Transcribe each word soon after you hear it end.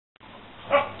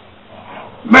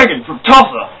Megan from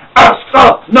Tulsa asks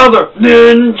another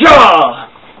ninja.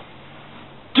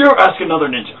 Dear Ask Another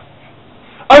Ninja,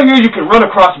 I hear you can run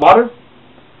across water.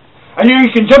 I hear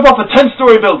you can jump off a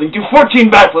 10-story building, do 14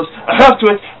 backflips, a half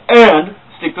twist, and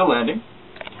stick the landing.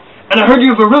 And I heard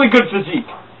you have a really good physique.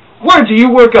 Where do you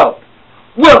work out?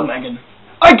 Well, Megan,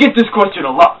 I get this question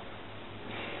a lot.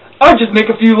 I just make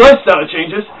a few lifestyle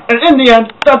changes, and in the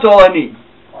end, that's all I need.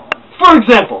 For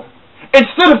example,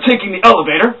 instead of taking the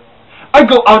elevator, I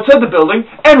go outside the building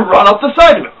and run up the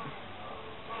side of it.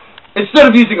 Instead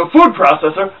of using a food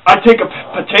processor, I take a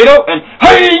potato and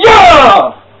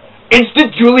hey-ya!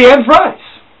 Instant julienne fries.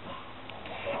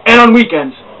 And on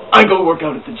weekends, I go work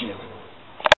out at the gym.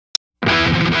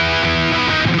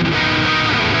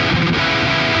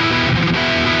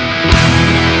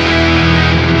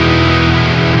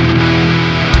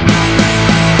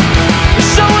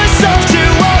 Show us off to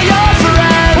all your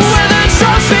friends. We're the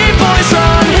trophy boys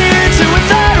from here to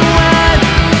without a end.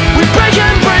 We break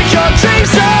and break your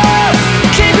dreams up,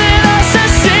 keeping us a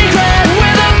secret.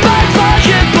 We're the back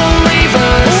pocket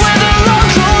believers. We're the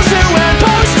locals who wear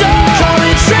posters. Call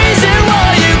it treason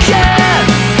while you can.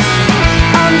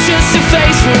 I'm just a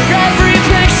face for every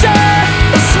picture,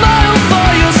 a smile for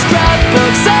your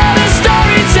scrapbooks, and a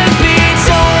story to be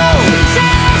told.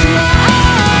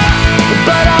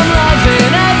 But I'm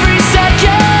loving every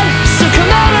second, so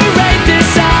commemorate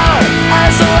this hour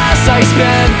as the last I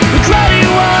spend regretting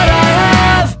what I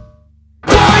have.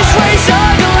 Boys raise your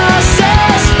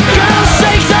glasses, girls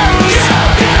shake those.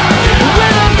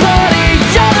 With a party,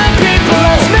 other people,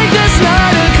 let's make this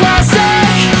night a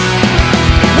classic.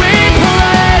 We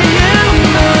play, you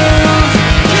move.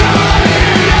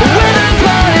 With a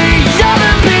party,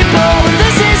 other people,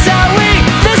 this is how we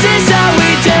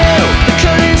do. The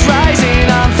curtain's rising,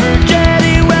 I'm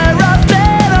forgetting where I've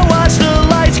been. I watch the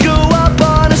lights go up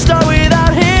on a star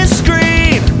without his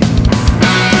scream.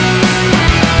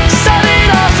 Setting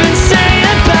off and saying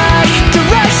it back,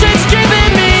 directions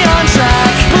keeping me on track.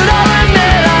 But I'll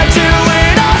admit I do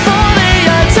it all for the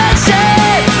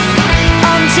attention.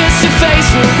 I'm just a face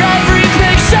for